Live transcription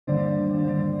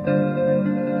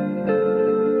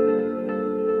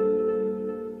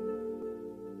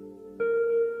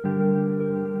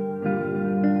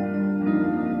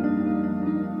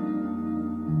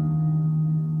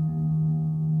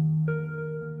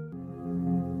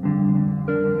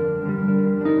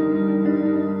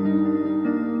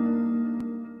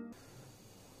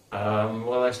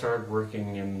I started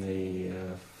working in the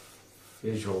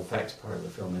visual effects part of the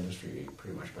film industry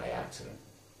pretty much by accident.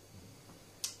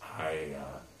 I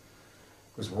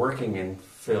was working in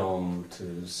film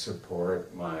to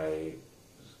support my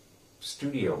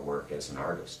studio work as an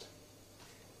artist.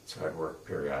 So I'd work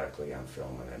periodically on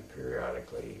film and then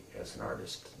periodically as an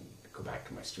artist, go back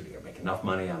to my studio, make enough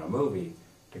money on a movie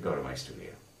to go to my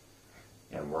studio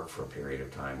and work for a period of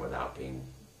time without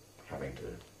having to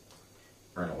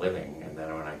earn a living. And then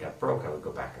when I got broke, I would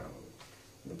go back on a movie.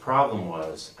 The problem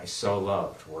was I so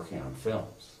loved working on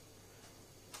films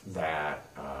that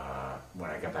when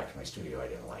I got back to my studio, I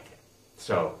didn't like it.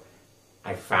 So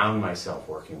I found myself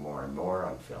working more and more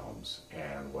on films,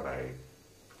 and what I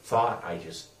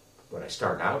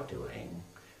started out doing,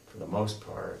 for the most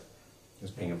part, was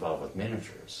being involved with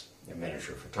miniatures, and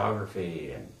miniature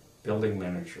photography, and building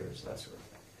miniatures, that sort of thing.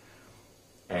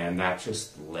 And that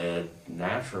just led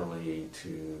naturally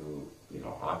to,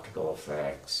 optical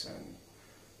effects and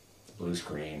blue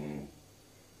screen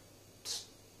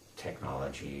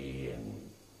technology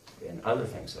and other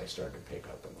things that I started to pick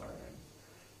up and learn.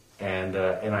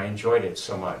 And I enjoyed it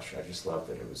so much. I just loved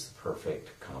it. It was the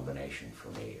perfect combination for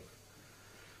me.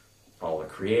 All the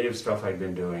creative stuff I'd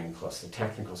been doing, plus the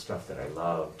technical stuff that I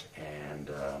loved,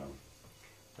 and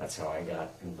that's how I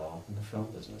got involved in the film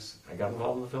business. I got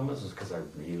involved in the film business because I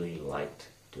really liked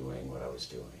doing what I was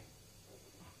doing.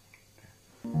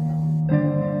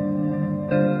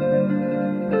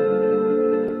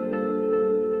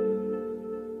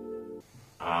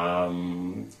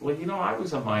 Well, I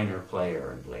was a minor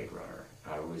player in Blade Runner.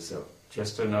 I was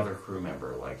just another crew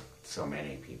member like so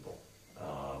many people.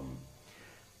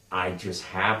 I just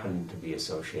happened to be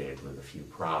associated with a few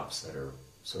props that are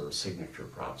sort of signature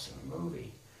props in the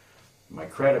movie. My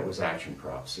credit was action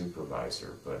prop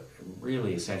supervisor, but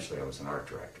really, essentially, I was an art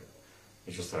director.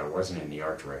 It's just that I wasn't in the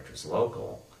art director's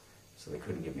local, so they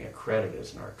couldn't give me a credit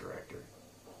as an art director.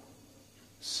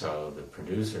 So the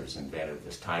producers invented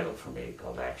this title for me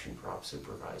called action prop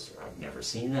supervisor. I've never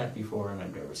seen that before, and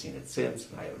I've never seen it since,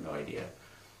 and I have no idea.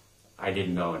 I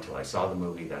didn't know until I saw the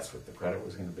movie that's what the credit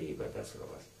was going to be, but that's what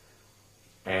it was.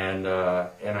 And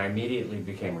I immediately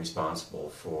became responsible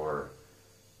for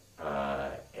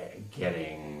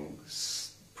getting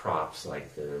props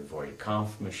like the Voight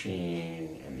Kampf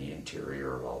machine and the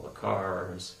interior of all the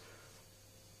cars,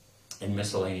 and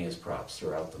miscellaneous props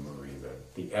throughout the movie.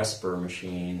 The Esper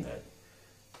machine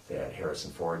that Harrison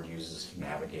Ford uses to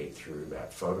navigate through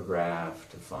that photograph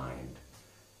to find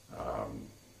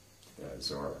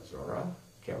Zora?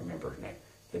 I can't remember her name.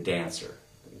 The dancer,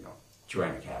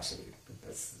 Joanna Cassidy.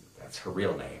 That's her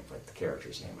real name, but the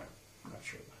character's name I'm not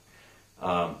sure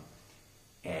about.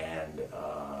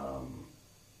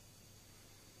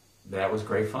 That was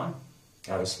great fun.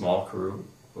 I had a small crew,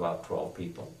 about 12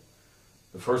 people.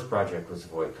 The first project was the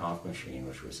Voight Kampf machine,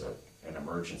 which was an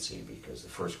emergency because the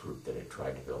first group that had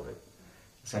tried to build it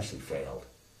essentially failed.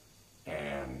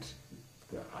 And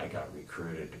I got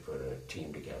recruited to put a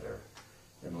team together.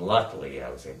 And luckily, I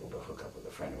was able to hook up with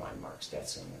a friend of mine, Mark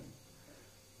Stetson.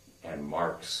 And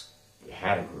Mark's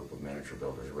had a group of miniature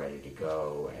builders ready to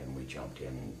go, and we jumped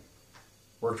in,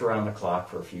 worked around the clock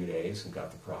for a few days, and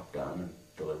got the prop done and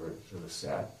delivered it to the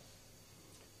set.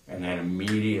 And then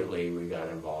immediately we got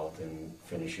involved in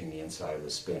finishing the inside of the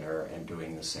spinner and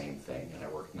doing the same thing. And I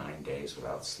worked 9 days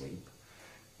without sleep,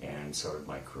 and so did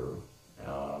my crew.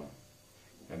 And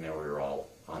then we were all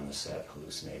on the set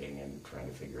hallucinating and trying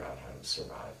to figure out how to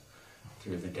survive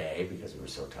through the day because we were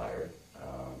so tired.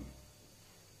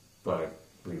 But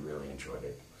we really enjoyed it.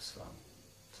 It was fun.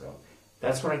 So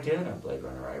that's what I did on Blade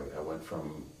Runner. I went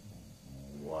from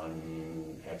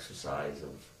one exercise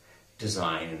of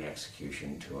design and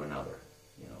execution to another,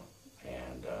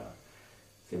 and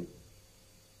the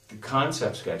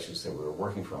concept sketches that we were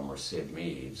working from were Sid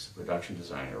Mead's. The production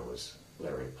designer was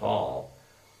Larry Paul.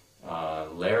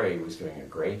 Larry was doing a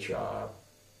great job,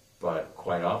 but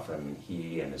quite often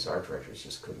he and his art directors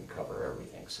just couldn't cover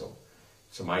everything. So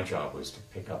my job was to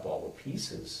pick up all the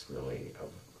pieces, really, of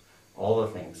all the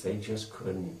things. They just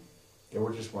couldn't, there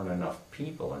just weren't enough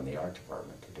people in the art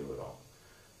department to do it all.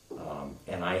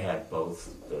 And I had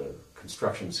both the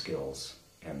construction skills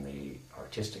and the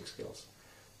artistic skills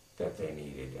that they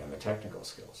needed and the technical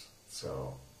skills.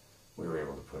 So we were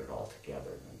able to put it all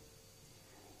together. And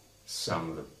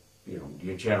some of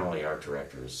the, generally art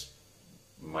directors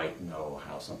might know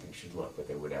how something should look, but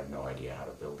they would have no idea how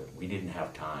to build it. We didn't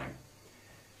have time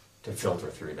to filter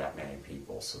through that many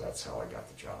people, so that's how I got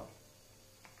the job.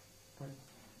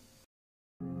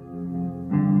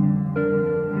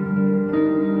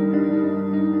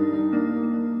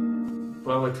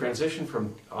 Well, the transition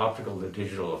from optical to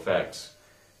digital effects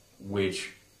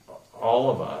which all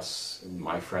of us,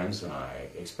 my friends and I,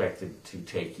 expected to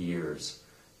take years,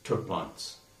 took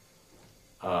months.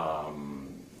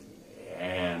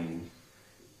 And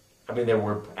I mean, there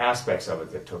were aspects of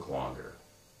it that took longer.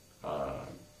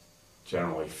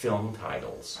 Generally, film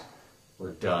titles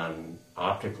were done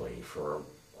optically for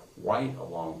quite a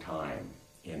long time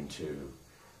into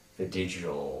the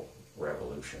digital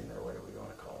revolution, or whatever you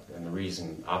want to call it. And the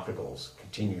reason opticals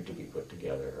continued to be put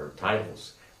together, or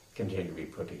titles continued to be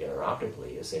put together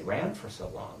optically, is they ran for so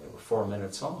long. They were 4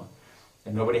 minutes long.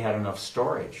 And nobody had enough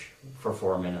storage for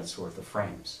 4 minutes worth of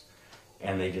frames.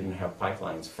 And they didn't have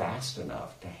pipelines fast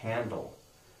enough to handle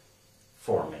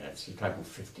 4 minutes. You're talking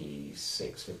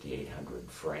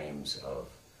 5,800 frames of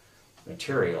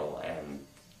material, and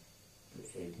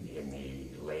in the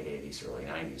late 80s, early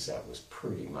 90s, that was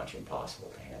pretty much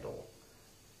impossible to handle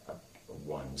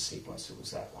one sequence that was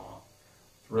that long.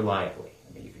 Reliably.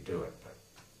 I mean, you could do it,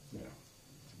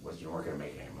 but you weren't going to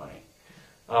make any money.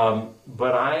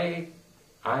 But I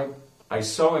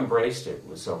so embraced it,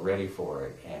 was so ready for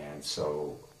it, and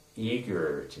so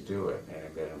eager to do it, and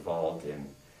have been involved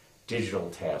in digital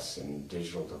tests and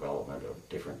digital development of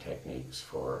different techniques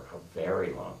for a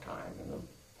very long time. And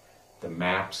the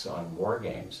maps on war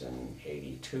games in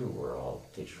 '82 were all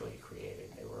digitally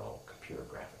created. They were all computer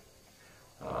graphic.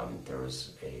 There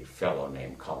was a fellow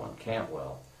named Colin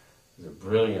Cantwell, who's a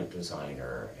brilliant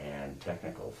designer and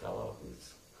technical fellow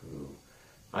who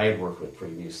I had worked with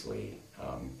previously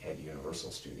at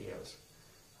Universal Studios.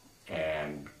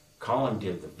 And Colin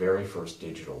did the very first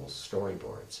digital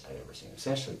storyboards I'd ever seen,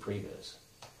 essentially previs,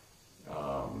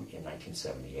 in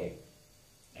 1978.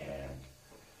 And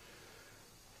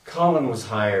Colin was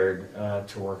hired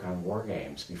to work on war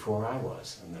games before I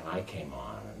was, and then I came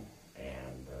on,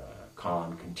 and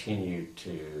Colin continued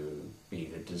to be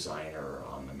the designer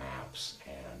on the maps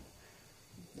and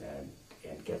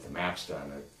get the maps done.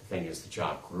 The thing is, the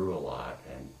job grew a lot,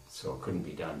 and so it couldn't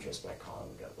be done just by Colin.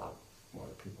 We got a lot more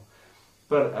people.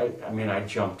 But I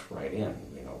jumped right in.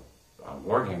 On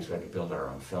war games, we had to build our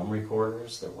own film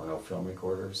recorders. There were no film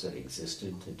recorders that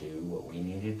existed to do what we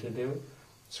needed to do,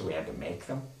 so we had to make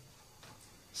them.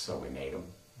 So we made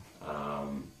them.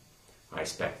 I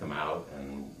spec'd them out,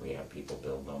 and we had people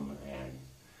build them, and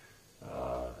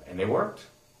they worked.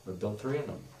 We built 3 of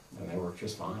them, and they worked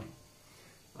just fine.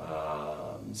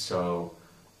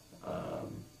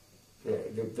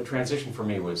 The transition for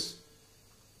me was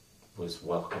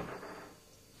welcome,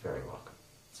 very welcome.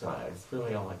 So that's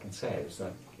really all I can say. It was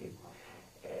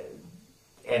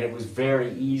and it was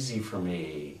very easy for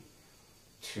me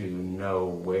to know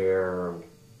where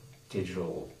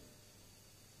digital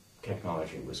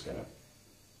technology was going to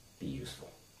be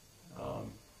useful.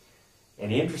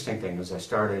 And the interesting thing was I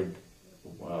started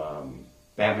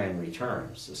Batman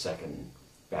Returns, the second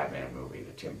Batman movie,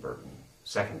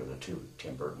 second of the 2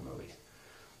 Tim Burton movies.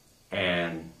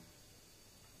 And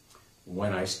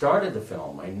when I started the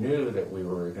film, I knew that we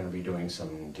were going to be doing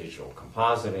some digital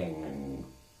compositing, and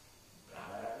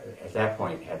at that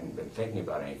point hadn't been thinking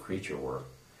about any creature work,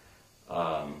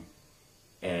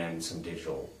 and some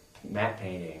digital matte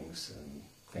paintings and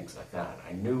things like that.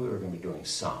 I knew we were going to be doing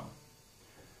some.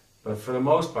 But for the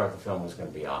most part, the film was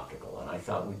going to be optical, and I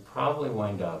thought we'd probably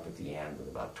wind up at the end with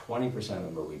about 20% of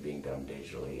the movie being done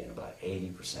digitally and about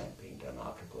 80% being done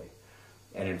optically.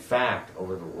 And in fact,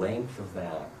 over the length of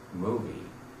that movie,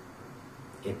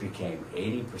 it became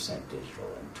 80%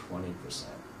 digital and 20%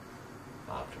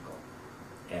 optical.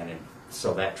 And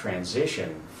so that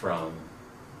transition from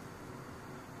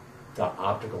the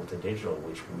optical to digital,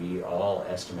 which we all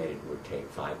estimated would take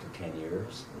 5 to 10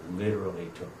 years, literally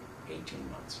took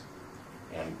 18 months.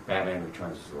 And Batman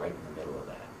Returns was right in the middle of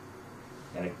that.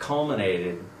 And it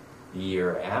culminated the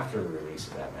year after the release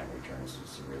of Batman Returns,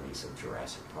 was the release of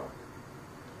Jurassic Park.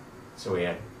 So we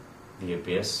had The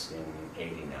Abyss in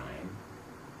 '89.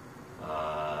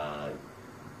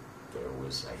 There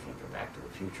was, I think, a Back to the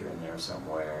Future in there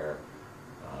somewhere.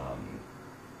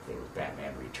 There was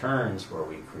Batman Returns, where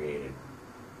we created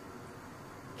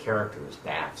characters,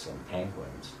 bats and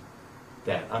penguins,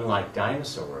 that, unlike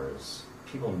dinosaurs,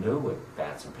 people knew what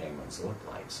bats and penguins looked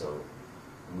like. So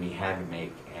we had to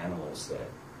make animals that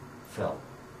felt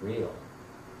real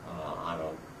on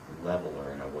a level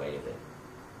or in a way that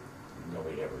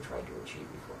nobody had ever tried to achieve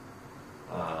before.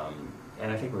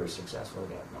 And I think we were successful,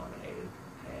 got nominated,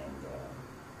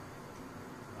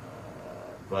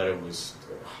 but it was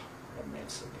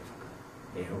immensely difficult.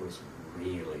 It was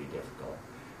really difficult.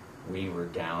 We were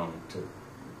down to,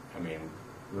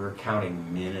 we were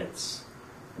counting minutes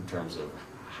in terms of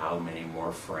how many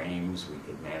more frames we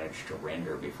could manage to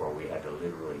render before we had to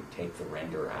literally take the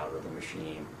render out of the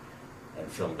machine, And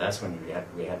film, that's when we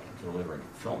had to deliver a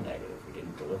film negative. We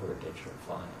didn't deliver a digital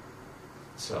file.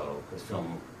 So, because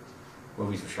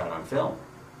movies were shot on film.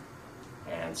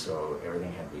 And so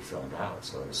everything had to be filmed out.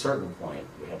 So at a certain point,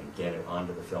 you had to get it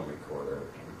onto the film recorder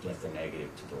and get the negative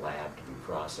to the lab to be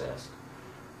processed.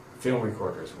 Film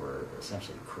recorders were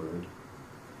essentially crude.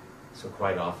 So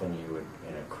quite often you would,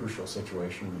 in a crucial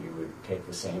situation, you would take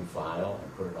the same file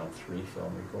and put it on 3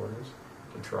 film recorders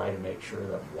to try to make sure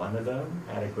that one of them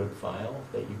had a good file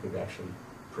that you could actually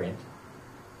print.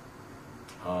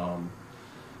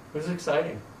 It was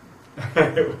exciting.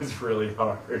 It was really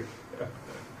hard. It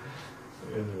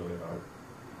was really hard.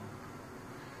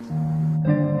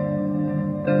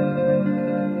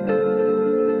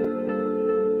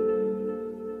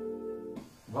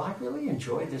 Well, I really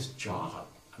enjoyed this job.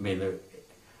 I mean,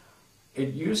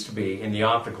 it used to be, in the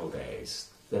optical days,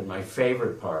 that my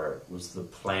favorite part was the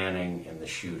planning and the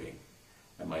shooting.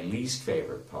 And my least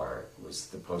favorite part was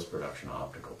the post-production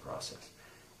optical process.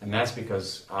 And that's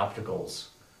because opticals,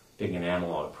 being an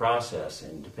analog process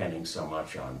and depending so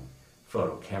much on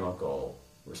photochemical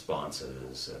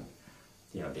responses and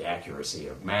the accuracy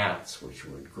of mattes, which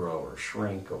would grow or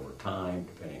shrink over time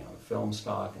depending on the film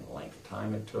stock and the length of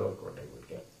time it took, or they would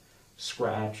get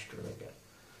scratched, or they get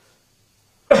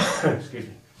excuse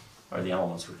me, or the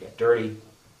elements would get dirty.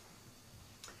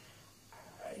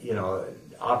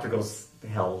 Opticals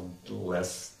held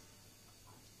less.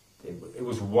 It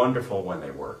was wonderful when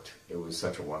they worked. It was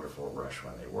such a wonderful rush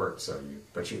when they worked.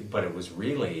 But it was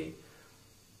really,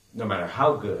 no matter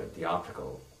how good the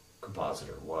optical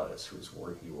compositor was,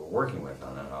 you were working with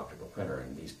on that optical printer,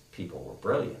 and these people were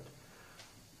brilliant.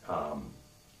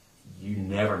 You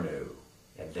never knew,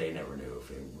 and they never knew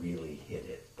if it really hit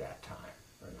it that time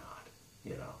or not.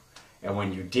 And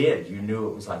when you did, you knew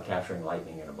it was like capturing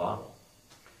lightning in a bottle.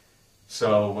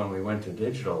 So when we went to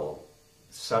digital,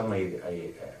 suddenly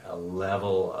a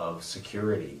level of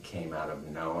security came out of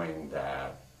knowing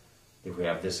that if we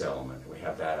have this element, and we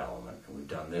have that element, and we've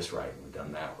done this right, and we've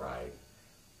done that right,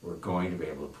 we're going to be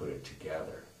able to put it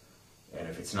together. And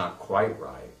if it's not quite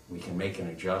right, we can make an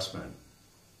adjustment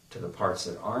to the parts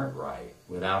that aren't right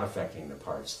without affecting the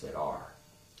parts that are,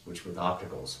 which with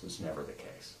opticals was never the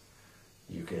case.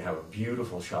 You could have a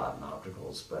beautiful shot in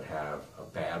opticals, but have a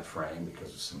bad frame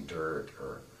because of some dirt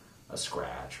or a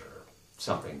scratch or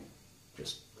something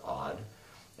just odd,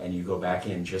 and you go back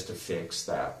in just to fix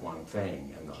that one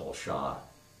thing, and the whole shot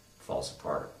falls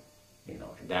apart. And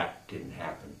that didn't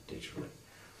happen digitally.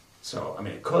 So, I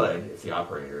mean, it could if the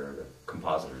operator or the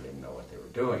compositor didn't know what they were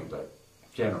doing, but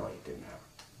generally it didn't happen.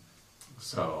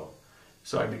 So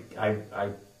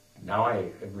now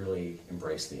I really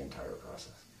embrace the entire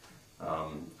process.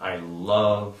 I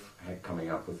love coming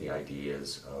up with the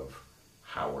ideas of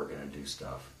how we're going to do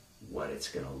stuff, what it's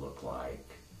going to look like,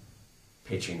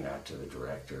 pitching that to the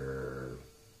director,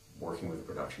 working with the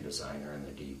production designer and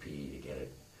the DP to get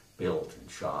it built and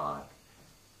shot.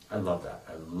 I love that.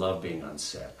 I love being on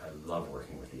set. I love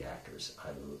working with the actors.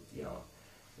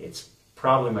 It's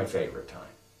probably my favorite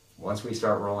time. Once we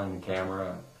start rolling the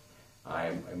camera,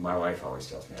 my wife always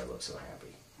tells me I look so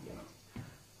happy.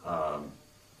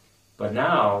 But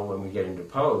now, when we get into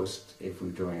post, if we're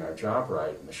doing our job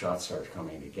right and the shots start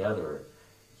coming together,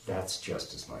 that's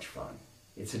just as much fun.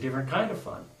 It's a different kind of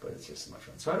fun, but it's just as much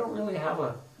fun. So I don't really have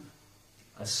an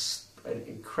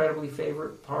incredibly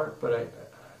favorite part, but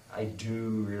I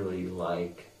do really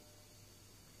like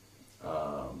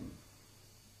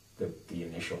the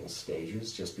initial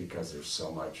stages, just because there's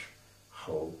so much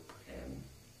hope, and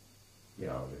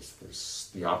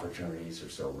there's the opportunities are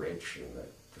so rich, and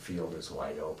the field is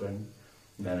wide open.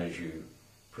 And then as you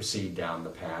proceed down the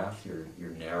path,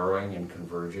 you're narrowing and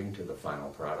converging to the final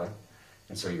product,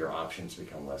 and so your options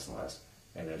become less and less.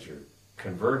 And as you're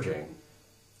converging,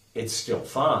 it's still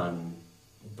fun,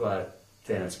 but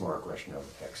then it's more a question of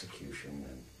execution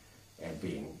and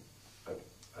being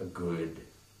a good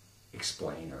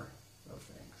explainer of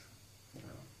things,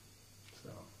 So.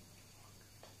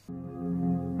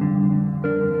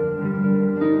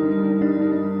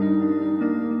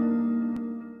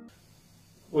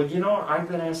 Well, I've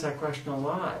been asked that question a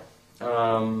lot.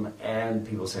 And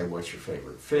people say, what's your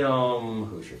favorite film?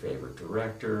 Who's your favorite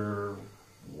director?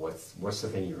 What's the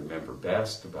thing you remember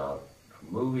best about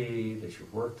a movie that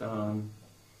you've worked on?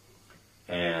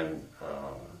 And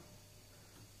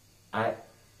I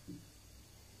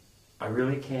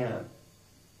really can't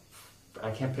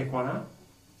pick one out.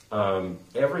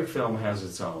 Every film has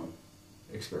its own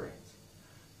experience.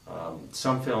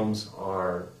 Some films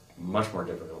are much more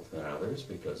difficult than others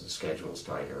because the schedule is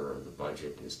tighter, or the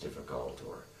budget is difficult,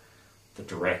 or the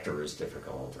director is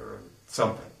difficult, or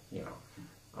something,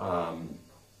 But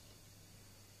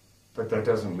that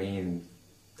doesn't mean,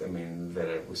 that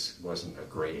it wasn't a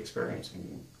great experience. I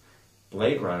mean,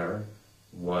 Blade Runner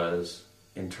was,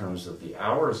 in terms of the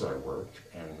hours I worked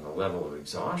and the level of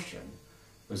exhaustion,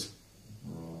 was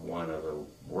one of the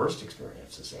worst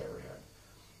experiences I ever had.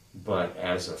 But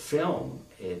as a film,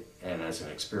 and as an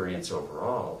experience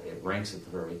overall, it ranks at the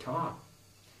very top.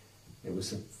 It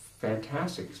was a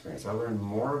fantastic experience. I learned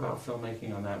more about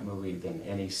filmmaking on that movie than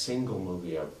any single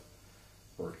movie I've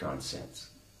worked on since.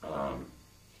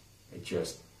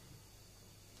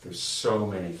 There's so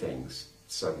many things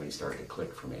suddenly started to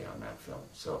click for me on that film.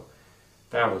 So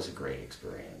that was a great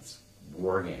experience.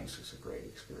 War Games was a great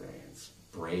experience.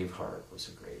 Braveheart was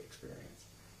a great experience.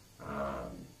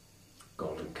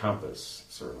 Golden Compass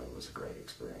certainly was a great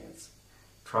experience.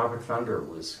 Tropic Thunder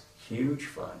was huge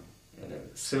fun and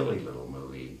a silly little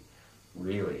movie,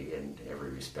 really, in every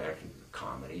respect. It was a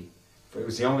comedy. But it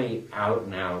was the only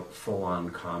out-and-out, full-on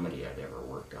comedy I'd ever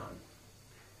worked on.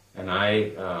 And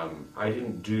I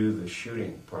didn't do the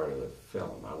shooting part of the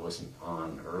film. I wasn't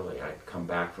on early. I'd come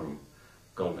back from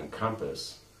Golden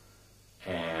Compass,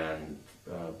 and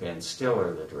Ben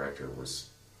Stiller, the director, was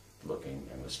looking,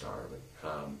 and the star of it,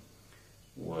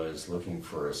 was looking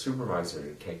for a supervisor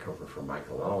to take over for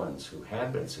Michael Owens, who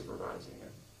had been supervising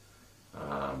it.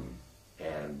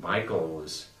 And Michael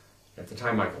was, at the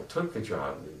time Michael took the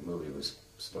job, the movie was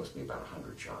supposed to be about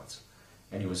 100 shots.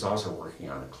 And he was also working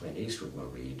on a Clint Eastwood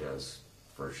movie. He does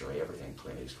virtually everything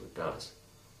Clint Eastwood does.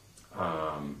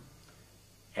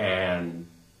 And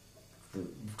the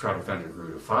Tropic Thunder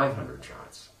grew to 500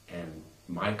 shots. And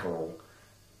Michael,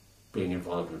 being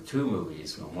involved in 2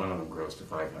 movies, when one of them grows to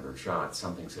 500 shots,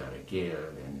 something's got to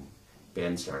give, and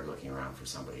Ben started looking around for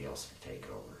somebody else to take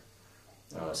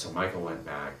over. So Michael went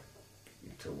back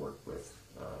to work with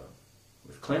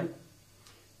Clint,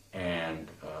 and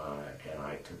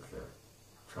I took the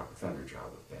Tropic Thunder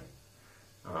job with Ben.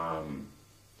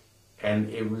 And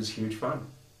it was huge fun,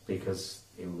 because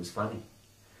it was funny.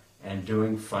 And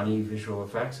doing funny visual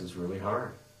effects is really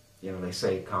hard. You know, they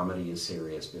say comedy is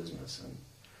serious business,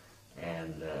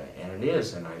 and it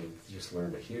is, and I just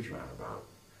learned a huge amount about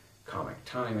comic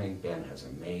timing. Ben has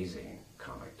amazing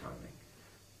comic timing,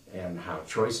 and how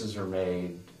choices are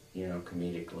made, you know,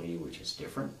 comedically, which is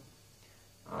different,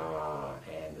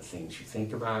 and the things you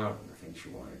think about, and the things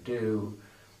you want to do,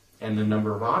 and the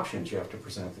number of options you have to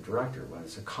present the director. When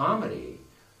it's a comedy,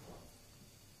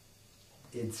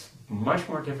 it's much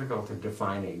more difficult to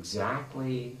define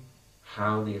exactly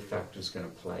how the effect is going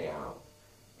to play out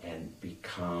and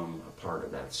become a part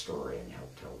of that story and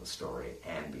help tell the story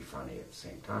and be funny at the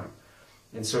same time.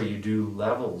 And so you do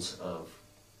levels of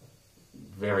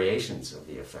variations of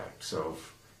the effect. So,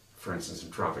 for instance,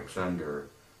 in Tropic Thunder,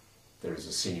 there's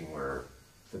a scene where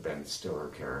the Ben Stiller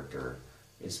character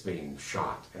is being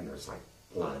shot and there's like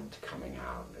blood coming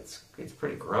out. It's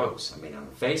pretty gross. I mean, on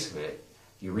the face of it,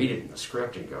 you read it in the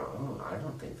script and go, oh, I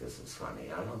don't think this is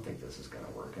funny. I don't think this is going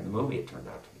to work. In the movie, it turned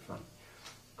out to be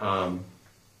funny.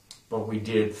 But we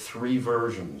did 3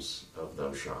 versions of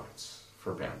those shots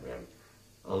for Ben. We had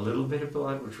a little bit of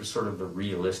blood, which was sort of the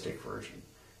realistic version.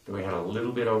 Then we had a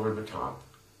little bit over the top,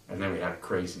 and then we had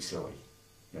crazy silly,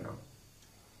 you know.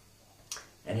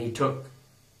 And he took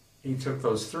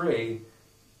those 3,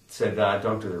 said,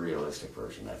 don't do the realistic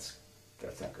version. That's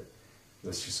not good.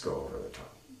 Let's just go over the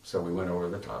top. So we went over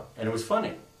the top, and it was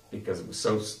funny because it was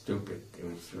so stupid. It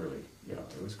was really, you know,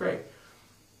 it was great.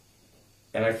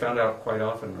 And I found out quite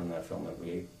often in that film that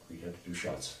we had to do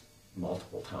shots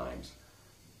multiple times,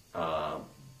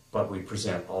 but we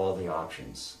present all the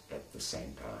options at the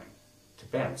same time to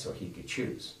Ben, so he could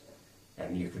choose.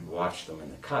 And you could watch them in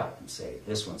the cut and say,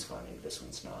 this one's funny, this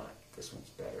one's not, this one's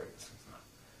better, this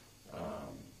one's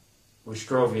not. Which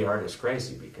drove the artist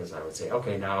crazy, because I would say,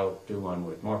 okay, now do one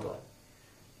with more blood.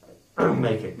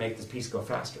 Make this piece go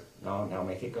faster. No, now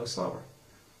make it go slower.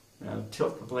 Now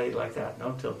tilt the blade like that.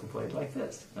 No, tilt the blade like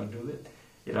this. No, do it.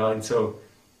 You know, and so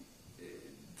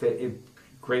it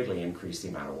greatly increased the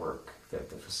amount of work that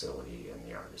the facility and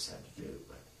the artist had to do.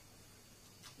 But,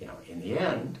 you know, in the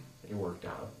end, it worked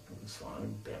out. It was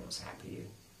fun. Ben was happy.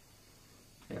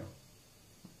 You know,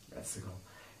 that's the goal.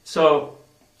 So,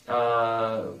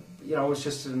 you know, it was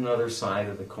just another side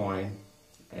of the coin.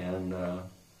 And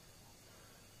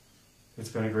it's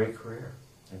been a great career.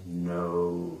 I have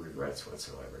no regrets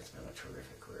whatsoever.